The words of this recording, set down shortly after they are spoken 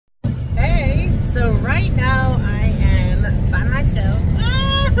right now I am by myself.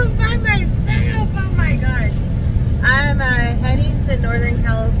 Oh, by myself! Oh my gosh! I'm heading to Northern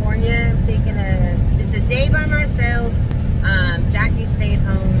California. I'm taking just a day by myself. Jackie stayed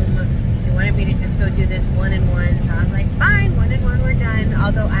home. She wanted me to just go do this one-and-one, so I was like, fine, one-and-one, we're done.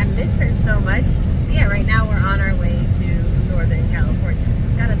 Although I miss her so much. But yeah, right now we're on our way to Northern California.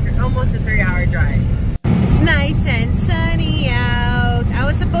 Got almost a 3-hour drive. It's nice and sunny out. I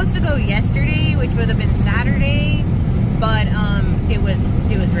was supposed to go yesterday, which would have been Saturday, but it was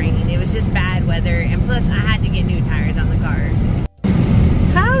raining. It was just bad weather, and plus I had to get new tires on the car.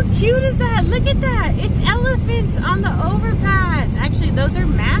 How cute is that? Look at that. It's elephants on the overpass. Actually, those are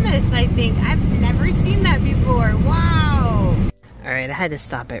mammoths, I think. I've never seen that before. Wow. All right, I had to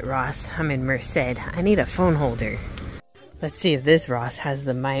stop at Ross. I'm in Merced. I need a phone holder. Let's see if this Ross has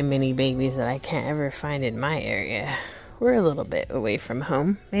the My Mini babies that I can't ever find in my area. We're a little bit away from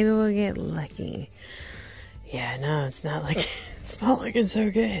home. Maybe we'll get lucky. Yeah, no, it's not looking so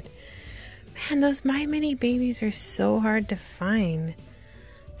good. Man, those My Mini babies are so hard to find.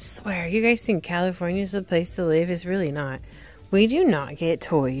 Swear, you guys think California is the place to live? It's really not. We do not get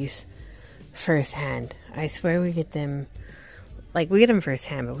toys firsthand. I swear we get them, we get them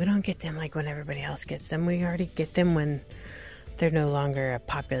firsthand, but we don't get them like when everybody else gets them. We already get them when they're no longer a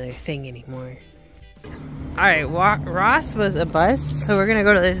popular thing anymore. Alright, Ross was a bust, so we're gonna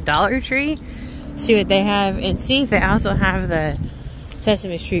go to this Dollar Tree, see what they have, and see if they also have the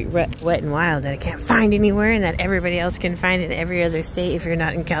Sesame Street Wet and Wild that I can't find anywhere and that everybody else can find in every other state if you're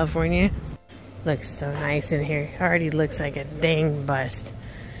not in California. Looks so nice in here. Already looks like a dang bust.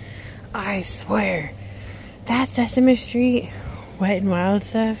 I swear, that Sesame Street Wet and Wild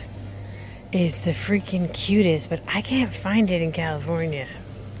stuff is the freaking cutest, but I can't find it in California.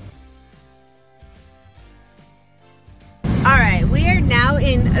 Alright, we are now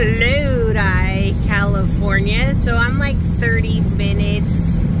in Lodi, California, so I'm like 30 minutes,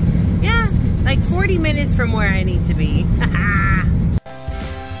 yeah, like 40 minutes from where I need to be.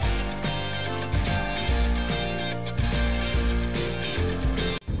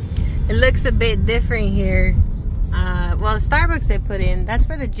 It looks a bit different here. Well, the Starbucks they put in, that's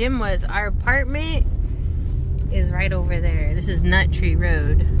where the gym was. Our apartment is right over there. This is Nut Tree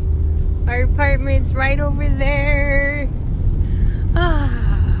Road. Our apartment's right over there.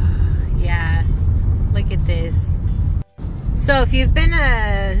 Yeah, look at this. So if you've been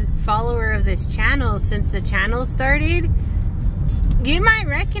a follower of this channel since the channel started, you might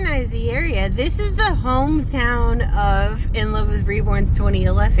recognize the area. This is the hometown of In Love with Reborns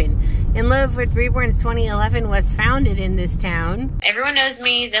 2011. In Love with Reborns 2011 was founded in this town. Everyone knows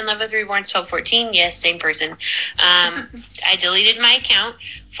me as In Love with Reborns 1214. Yes, same person. I deleted my account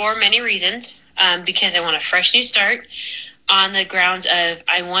for many reasons, because I want a fresh new start on the grounds of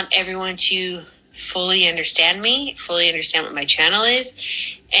I want everyone to fully understand me, fully understand what my channel is.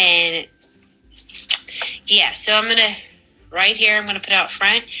 And yeah, so I'm going to, right here, I'm going to put out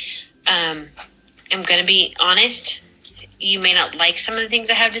front, I'm going to be honest. You may not like some of the things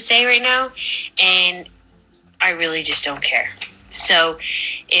I have to say right now, and I really just don't care. So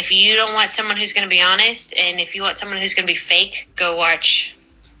if you don't want someone who's going to be honest, and if you want someone who's going to be fake, go watch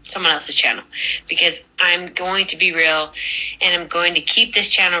someone else's channel, because I'm going to be real, and I'm going to keep this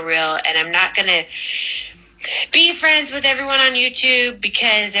channel real, and I'm not going to be friends with everyone on YouTube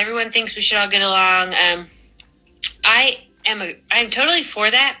because everyone thinks we should all get along. I'm totally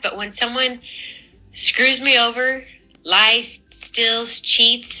for that, but when someone screws me over, lies, steals,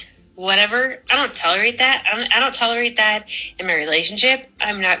 cheats, whatever, I don't tolerate that. I don't tolerate that in my relationship.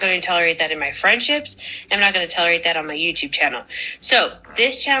 I'm not going to tolerate that in my friendships. I'm not going to tolerate that on my YouTube channel. So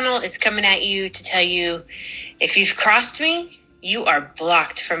this channel is coming at you to tell you, if you've crossed me, you are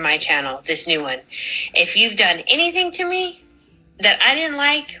blocked from my channel, this new one. If you've done anything to me that I didn't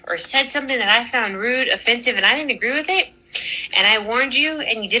like, or said something that I found rude, offensive, and I didn't agree with it, and I warned you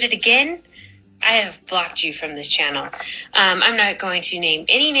and you did it again, I have blocked you from this channel. I'm not going to name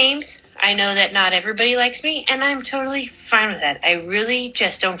any names. I know that not everybody likes me, and I'm totally fine with that. I really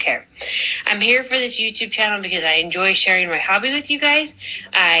just don't care. I'm here for this YouTube channel because I enjoy sharing my hobby with you guys.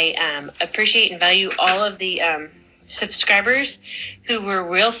 I appreciate and value all of the subscribers who were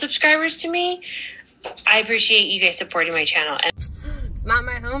real subscribers to me. I appreciate you guys supporting my channel. It's not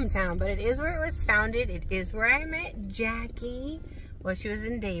my hometown, but it is where it was founded. It is where I met Jackie. Well, she was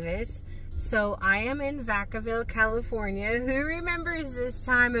in Davis. So I am in Vacaville, California. Who remembers this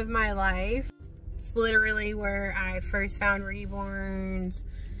time of my life? It's literally where I first found Reborns,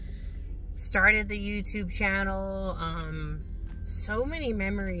 started the YouTube channel, so many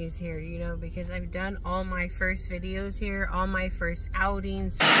memories here, you know, because I've done all my first videos here, all my first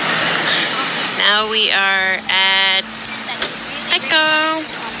outings. Now we are at Echo.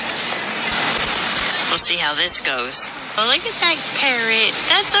 We'll see how this goes. Oh, look at that parrot.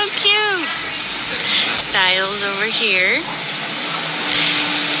 That's so cute. Dials over here. Look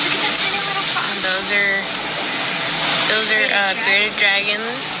at that tiny little frog. And those are bearded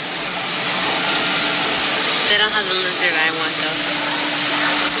dragons. They don't have the lizard I want though.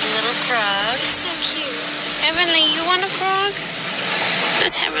 It's a little frog. It's so cute. Heavenly, you want a frog?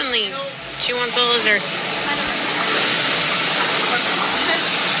 That's Heavenly. She wants a lizard.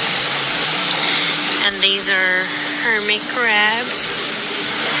 And these are hermit crabs.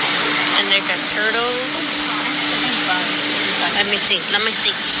 And they got turtles. Let me see. Let me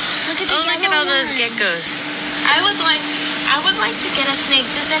see. Look at Oh, look at all those geckos. I would like to get a snake.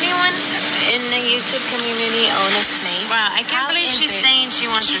 Does anyone in the YouTube community own a snake? Wow, I can't believe she's saying she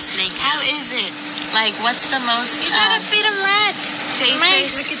wants a snake. How is it? Like, what's the most You gotta feed them rats.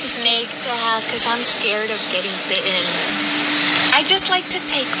 safest snake to have? Because I'm scared of getting bitten. I just like to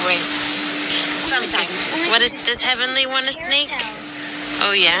take risks. Sometimes. What is this? Heavenly want a snake?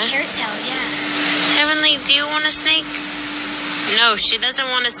 Oh yeah. Carrot tail, yeah. Heavenly, do you want a snake? No, she doesn't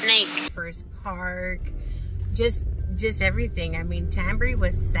want a snake. First park, just everything. I mean, Tambry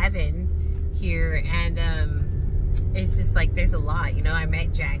was 7 here, and it's just like there's a lot. You know, I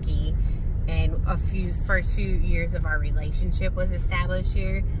met Jackie, and first few years of our relationship was established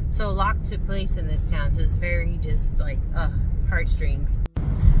here. So a lot took place in this town. So it's very just like heartstrings.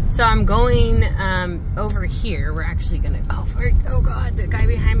 So I'm going over here. We're actually gonna go for it. Oh God, the guy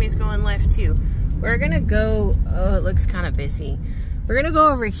behind me is going left too. We're gonna go, oh, it looks kind of busy. We're gonna go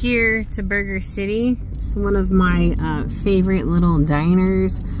over here to Burger City. It's one of my favorite little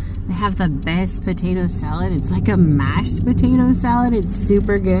diners. They have the best potato salad. It's like a mashed potato salad. It's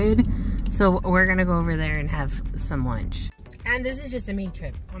super good. So we're gonna go over there and have some lunch. And this is just a me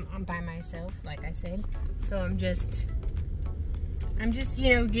trip. I'm by myself, like I said. So I'm just,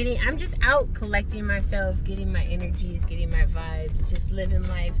 you know, I'm just out collecting myself, getting my energies, getting my vibes, just living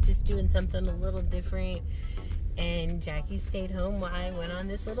life, just doing something a little different. And Jackie stayed home while I went on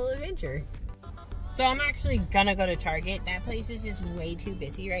this little adventure. So I'm actually gonna go to Target. That place is just way too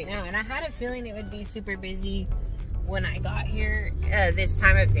busy right now. And I had a feeling it would be super busy when I got here this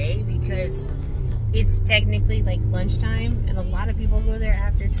time of day, because it's technically like lunchtime and a lot of people go there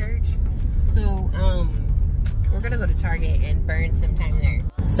after church. So, we're gonna go to Target and burn some time there.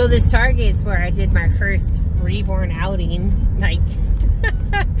 So this Target is where I did my first Reborn outing. Like,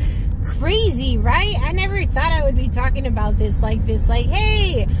 crazy, right? I never thought I would be talking about this. Like,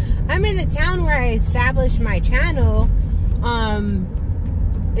 hey, I'm in the town where I established my channel.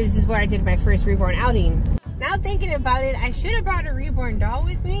 This is where I did my first Reborn outing. Now thinking about it, I should have brought a Reborn doll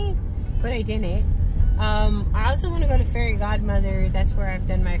with me, but I didn't. I also want to go to Fairy Godmother. That's where I've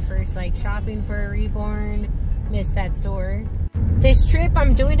done my first like shopping for a Reborn. Missed that store. This trip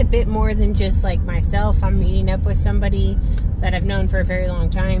I'm doing a bit more than just like myself. I'm meeting up with somebody that I've known for a very long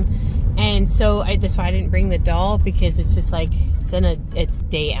time, and so that's why I didn't bring the doll, because it's just like it's a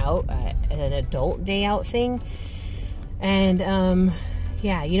day out, an adult day out thing. And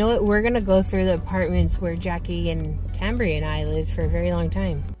yeah, you know what, we're gonna go through the apartments where Jackie and Tambry and I lived for a very long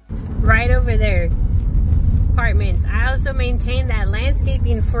time. Right over there, apartments. I also maintained that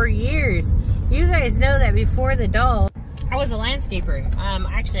landscaping for years. You guys know that before the doll, I was a landscaper.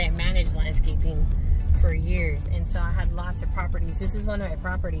 Actually, I managed landscaping for years, and so I had lots of properties. This is one of my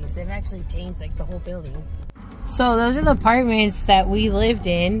properties. They've actually changed like the whole building. So those are the apartments that we lived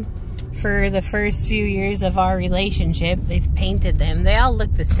in for the first few years of our relationship. They've painted them. They all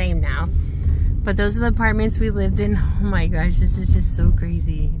look the same now. But those are the apartments we lived in. Oh my gosh, this is just so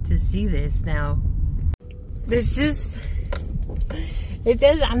crazy to see this now. This is... It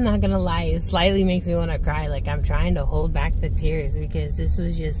does, I'm not gonna lie, it slightly makes me want to cry. Like, I'm trying to hold back the tears, because this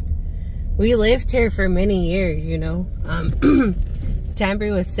was just, we lived here for many years, you know.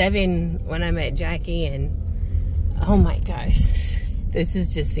 Tambry was 7 when I met Jackie, and oh my gosh, this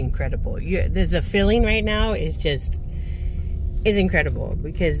is just incredible. The feeling right now is just, it's incredible,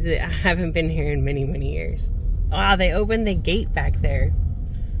 because I haven't been here in many, many years. Wow, they opened the gate back there.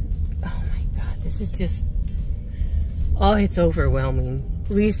 Oh my God, this is just, oh, it's overwhelming.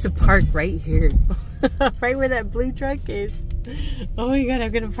 We used to park right here. Right where that blue truck is. Oh my God,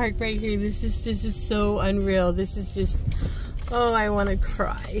 I'm gonna park right here. This is so unreal. This is just, oh, I wanna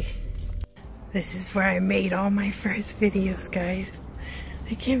cry. This is where I made all my first videos, guys.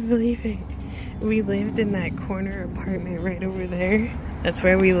 I can't believe it. We lived in that corner apartment right over there. That's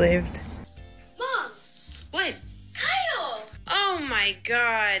where we lived. Mom! What? Kyle! Oh my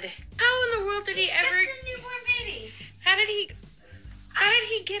God. How in the world did he ever... He's just a newborn baby. How did he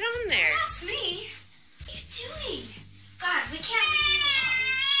get on there? That's me. What are you doing? God, we can't leave you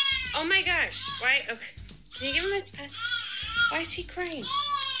alone. Oh my gosh. Why? Okay. Can you give him his pass? Why is he crying?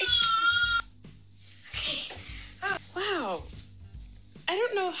 Okay. Wow. I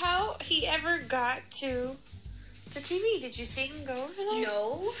don't know how he ever got to the TV. Did you see him go over there?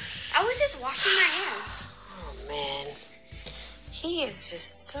 No. I was just washing my hands. Oh, man. He is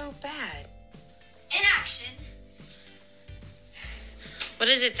just so bad. In action. What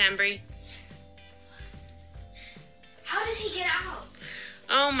is it, Tambry? How does he get out?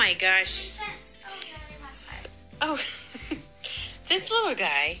 Oh, my Makes gosh. sense. Oh, yeah, you're my side. Oh, this little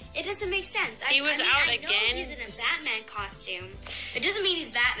guy. It doesn't make sense. He was out I again. know he's in a Batman costume. It doesn't mean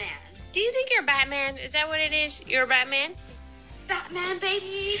he's Batman. Do you think you're Batman? Is that what it is? You're Batman? It's Batman,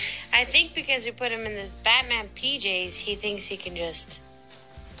 baby. I think because we put him in this Batman PJs, he thinks he can just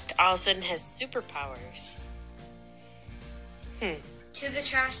all of a sudden has superpowers. To the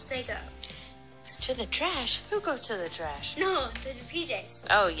trash they go. To the trash? Who goes to the trash? No, the PJs.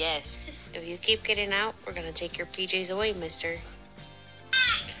 Oh, yes. If you keep getting out, we're going to take your PJs away, mister.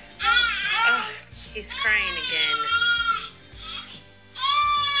 Oh, he's crying again.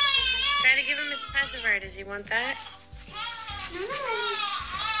 Try to give him his pacifier. Does he want that? No.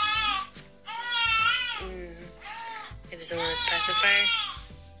 He doesn't want his pacifier?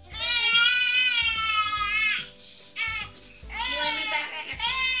 You want me back right now?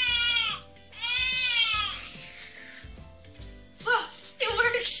 Oh, it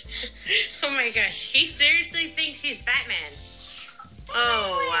works. Oh my gosh, he seriously thinks he's Batman.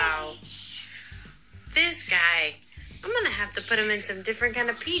 Oh, wow. This guy. I'm gonna have to put him in some different kind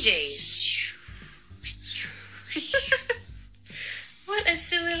of PJs. What a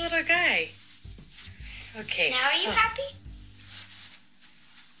silly little guy. Okay. Now are you happy?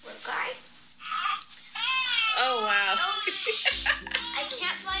 Little guy? Oh, wow. I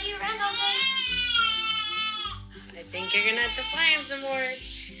can't fly you around all day. I think you're gonna have to fly him some more.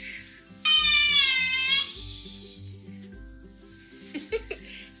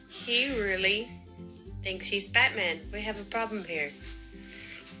 He really thinks he's Batman. We have a problem here.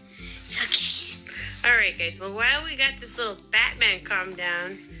 It's okay. Alright guys, well while we got this little Batman calmed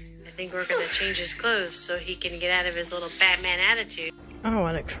down, I think we're gonna change his clothes so he can get out of his little Batman attitude. I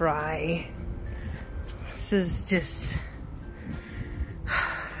wanna cry. This is just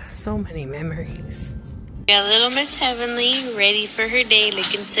so many memories. We got little Miss Heavenly ready for her day,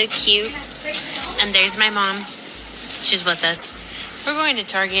 looking so cute. And there's my mom. She's with us. We're going to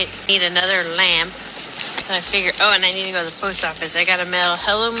Target, need another lamp. So I figured, oh, and I need to go to the post office. I got to mail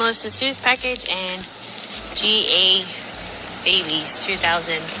Hello Melissa Sue's package and GA Babies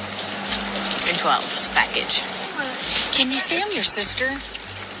 2012's package. Can you say I'm your sister?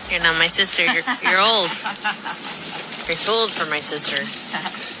 You're not my sister. You're old. You're too old for my sister.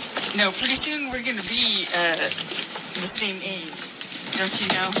 No, pretty soon we're going to be the same age. Don't you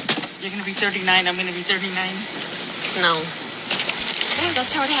know? You're going to be 39, I'm going to be 39. No, Yeah,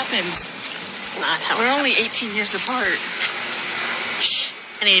 that's how it happens. it's not how We're only 18 years apart. Shh.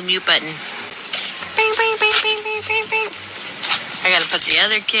 I need a mute button. Bing, bing, bing, bing, bing, bing, bing. I gotta put the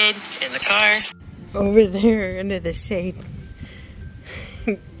other kid in the car. Over there under the shade.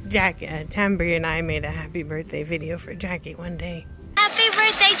 Tambry and I made a happy birthday video for Jackie one day. Happy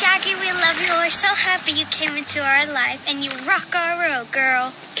birthday, Jackie. We love you. We're so happy you came into our life and you rock our world,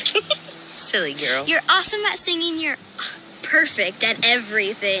 girl. Silly girl. You're awesome at singing. You're perfect at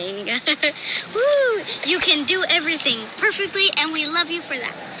everything. Woo! You can do everything perfectly and we love you for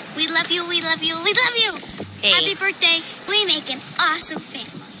that. We love you, we love you, we love you. Hey. Happy birthday. We make an awesome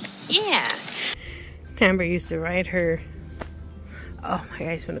family. Yeah. Tambry used to ride her. Oh my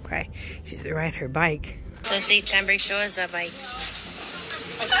gosh, I'm gonna cry. She used to ride her bike. Let's see, Tambry, show us that bike.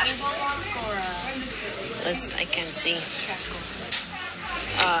 I can't see.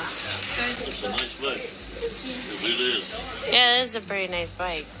 It's a nice bike. It really is. Yeah, that is a pretty nice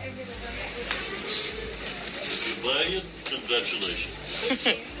bike. If you buy it, congratulations.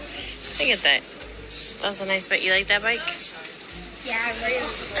 Look at that. That's a nice bike. You like that bike? Yeah, I really.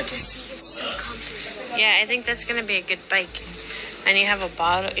 The seat is so comfortable. Yeah, I think that's gonna be a good bike. And you have a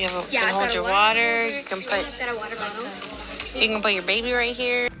bottle. You have a, Yeah, can I've hold got a your water water. bottle. You can I've put. got a water bottle. You can put your baby right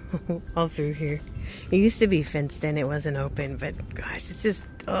here. All through here. It used to be fenced in. It wasn't open, but gosh, it's just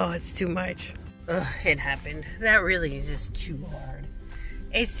it's too much. Ugh, it happened. That really is just too hard.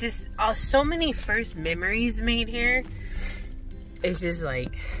 It's just so many first memories made here. It's just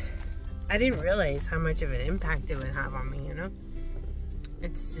like I didn't realize how much of an impact it would have on me. You know,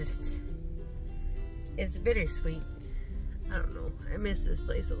 it's bittersweet. I don't know. I miss this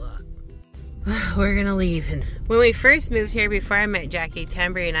place a lot. We're gonna leave. And when we first moved here, before I met Jackie,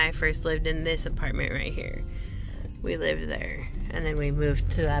 Tambry and I first lived in this apartment right here. We lived there. And then we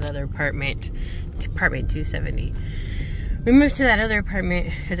moved to that other apartment, to apartment 270. We moved to that other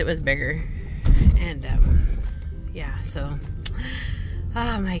apartment because it was bigger. And yeah, so,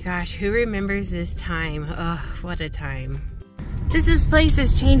 oh my gosh, who remembers this time? Oh, what a time. This place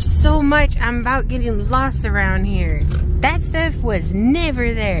has changed so much. I'm about getting lost around here. That stuff was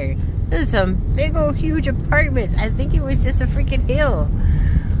never there. This is some big old huge apartments. I think it was just a freaking hill.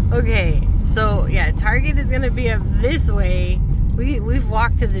 Okay, so yeah, Target is gonna be up this way. We've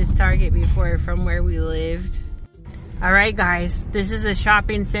walked to this Target before from where we lived. All right, guys, this is the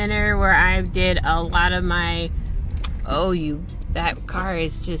shopping center where I did a lot of my, that car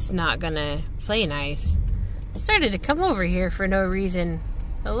is just not gonna play nice. Started to come over here for no reason.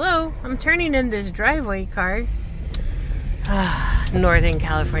 Hello, I'm turning in this driveway car. Northern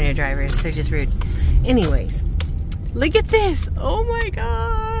California drivers, they're just rude. Anyways, look at this. Oh my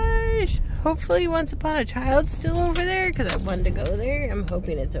gosh. Hopefully Once Upon a Child's still over there because I wanted to go there. I'm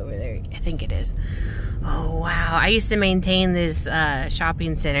hoping it's over there. I think it is. Oh wow, I used to maintain this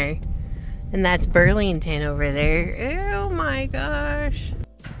shopping center, and that's Burlington over there. Oh my gosh.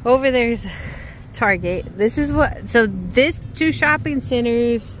 Over there's Target. This is what, so this two shopping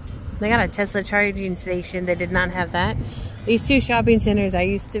centers, they got a Tesla charging station. They did not have that. These two shopping centers, I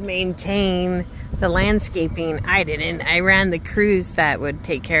used to maintain the landscaping. I didn't. I ran the crews that would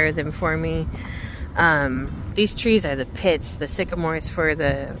take care of them for me. These trees are the pits, the sycamores for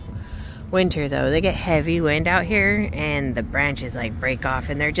the winter though. They get heavy wind out here and the branches like break off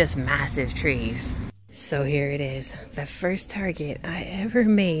and they're just massive trees. So here it is, the first Target I ever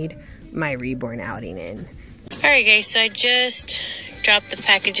made my Reborn outing in. Alright guys, so I just dropped the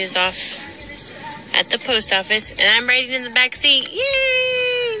packages off at the post office and I'm riding in the back seat.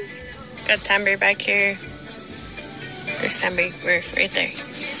 Yay! Got Tambry back here. Where's Tambry? We're right there.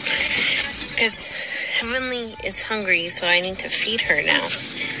 Because Heavenly is hungry, so I need to feed her now.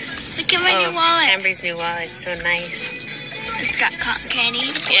 Look at my new wallet. Tambry's new wallet, so nice. It's got cotton candy.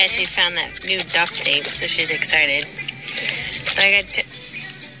 Yeah, she found that new duct tape, so she's excited. So I got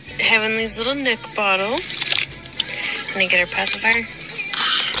Heavenly's little Nook bottle. Let me get her pacifier.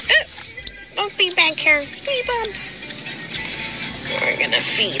 Don't be back here, speed bumps. We're gonna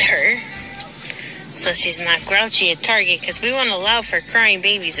feed her so she's not grouchy at Target, because we won't allow for crying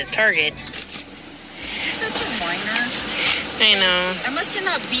babies at Target. You're such a whiner. I know. I must have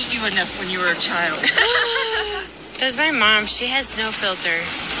not beat you enough when you were a child. Because my mom, she has no filter.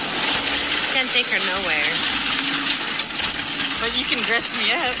 Can't take her nowhere. But you can dress me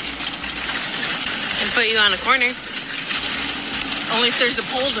up. And put you on a corner. Only if there's a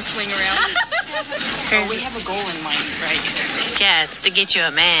pole to swing around. Oh, we have a goal in mind, right? Yeah, it's to get you a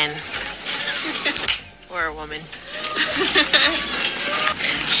man. Or a woman.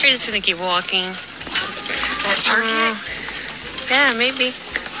 We're just gonna keep walking. At Target? Yeah, maybe.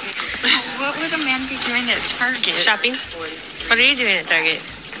 What would a man be doing at Target? Shopping? What are you doing at Target?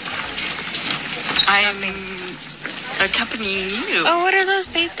 I'm accompanying you. Oh, what are those,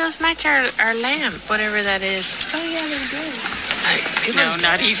 babe? Those match our lamp, whatever that is. Oh, yeah, they're good. No,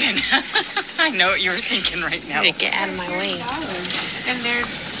 not even. I know what you were thinking right now. Get out of my way. And they're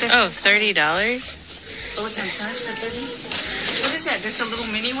Oh, $30? Oh, it's on cars for 30? What is that? This a little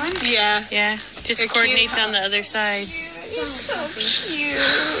mini one? Yeah. Yeah. Just They're coordinates cute. on the other side. It's so cute.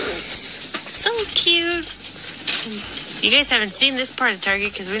 So cute. You guys haven't seen this part of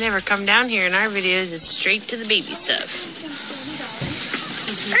Target because we never come down here in our videos. It's straight to the baby stuff.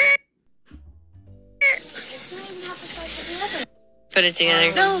 Put it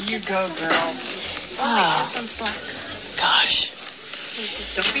together. No, you go, girl. Oh, This one's black. gosh.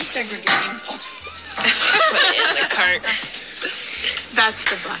 Don't be segregating. Put it in the cart. That's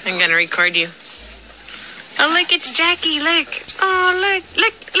the black. I'm gonna record you. Oh, look, it's Jackie. Look. Oh,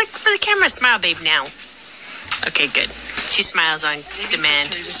 look for the camera. Smile, babe, now. Okay, good. She smiles on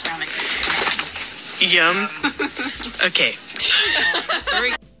demand. Yum. Okay.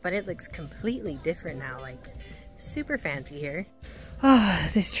 But it looks completely different now, like super fancy here. Oh,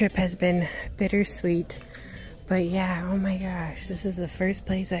 this trip has been bittersweet. But yeah, oh my gosh, this is the first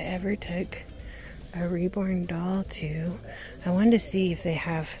place I ever took a Reborn doll to. I wanted to see if they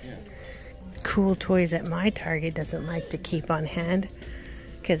have cool toys that my Target doesn't like to keep on hand,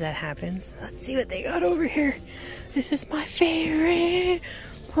 because that happens. Let's see what they got over here. This is my favorite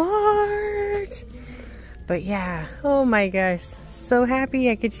part. But yeah, oh my gosh, so happy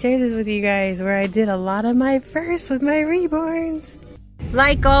I could share this with you guys, where I did a lot of my firsts with my Reborns.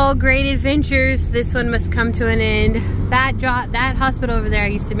 Like all great adventures, this one must come to an end. That hospital over there I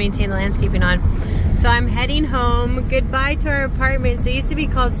used to maintain the landscaping on. So I'm heading home. Goodbye to our apartments. They used to be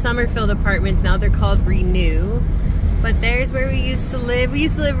called Summerfield Apartments. Now they're called Renew. But there's where we used to live. We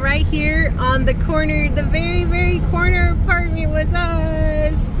used to live right here on the corner. The very, very corner apartment was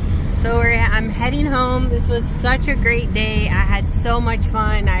us. So I'm heading home. This was such a great day. I had so much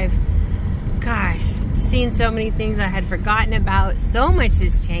fun. Gosh, seen so many things I had forgotten about. So much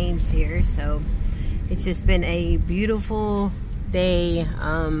has changed here. So it's just been a beautiful day.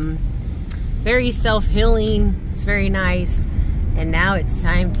 Very self-healing. It's very nice. And now it's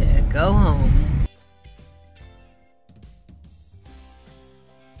time to go home.